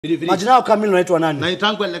Majina yako kamili unaitwa nani?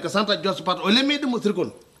 Naitwa Alexander Josephat Olemidi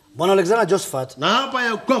Muthirikon. Bwana Alexander Josephat. Na hapa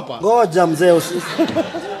ya kwamba. Ngoja mzee usifu.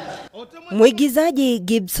 Muigizaji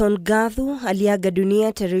Gibson Githu aliaga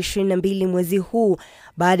dunia tarehe 22 mwezi huu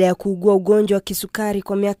baada ya kuugua ugonjwa wa kisukari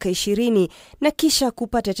kwa miaka 20 na kisha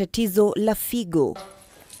kupata tatizo la figo.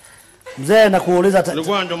 Mzee nakuuliza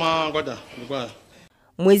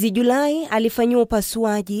Mwezi Julai alifanyiwa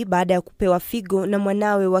upasuaji baada ya kupewa figo na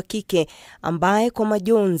mwanawe wa kike ambaye kwa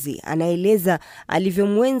majonzi anaeleza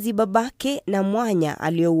alivyomwenzi babake na mwanya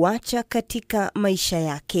aliyouacha katika maisha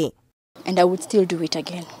yake. And I would still do it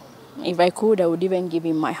again. If I could, I would even give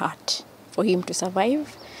him my heart for him to survive.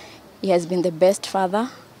 He has been the best father,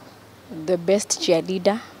 the best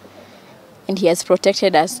cheerleader, and he has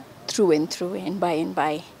protected us through and through and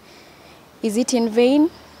by. Is it in vain?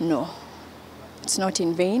 No, it's not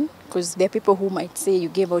in vain, because there are people who might say you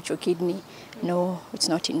gave out your kidney. No, it's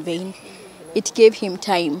not in vain. It gave him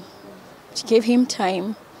time. It gave him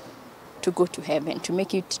time to go to heaven, to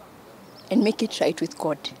make it right with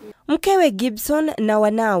God. Mkewe Gibson na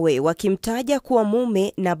wanawe wakimtaja kuwa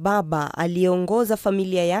mume na baba aliongoza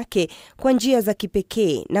familia yake kwa njia za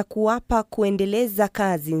kipekee na kuwapa kuendeleza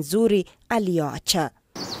kazi nzuri aliyoacha.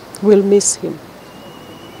 We'll miss him.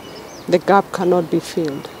 The gap cannot be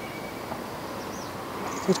filled.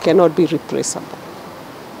 It cannot be replaceable.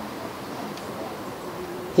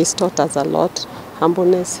 He's taught us a lot,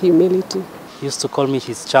 humbleness, humility. He used to call me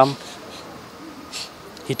his champ.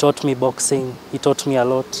 He taught me boxing. He taught me a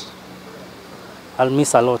lot. I'll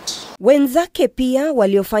miss a lot. Wenzake pia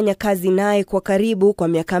waliofanya kazi naye kwa karibu kwa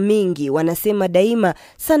miaka mingi wanasema daima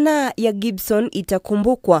sanaa ya Gibson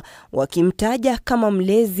itakumbukwa, wakimtaja kama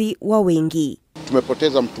mlezi wa wengi.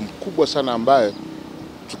 Tumepoteza mtu mkubwa sana ambaye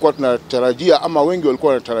tulikuwa tunatarajia ama wengi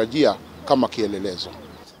walikuwa wanatarajia kama kielelezo.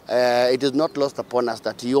 It is not lost upon us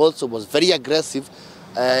that he also was very aggressive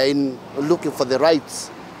in looking for the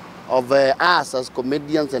rights of us as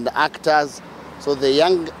comedians and actors. So the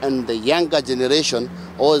young and the younger generation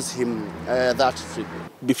owes him that tribute.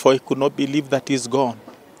 Before, he could not believe that he's gone.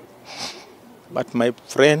 But my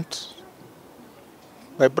friend,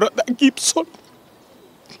 my brother Gibson,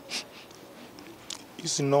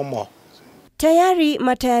 is no more. Tayari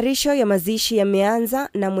matayarisho ya mazishi yameanza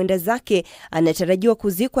na mwenda zake anatarajiwa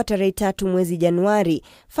kuzikwa tarehe 3 mwezi Januari,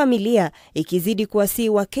 familia ikizidi kuwasihi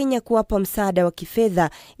Wakenya kuwapa msaada wa kifedha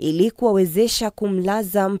ili kuwawezesha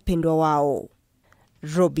kumlaza mpendwa wao.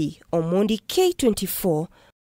 Robi Omondi, K24,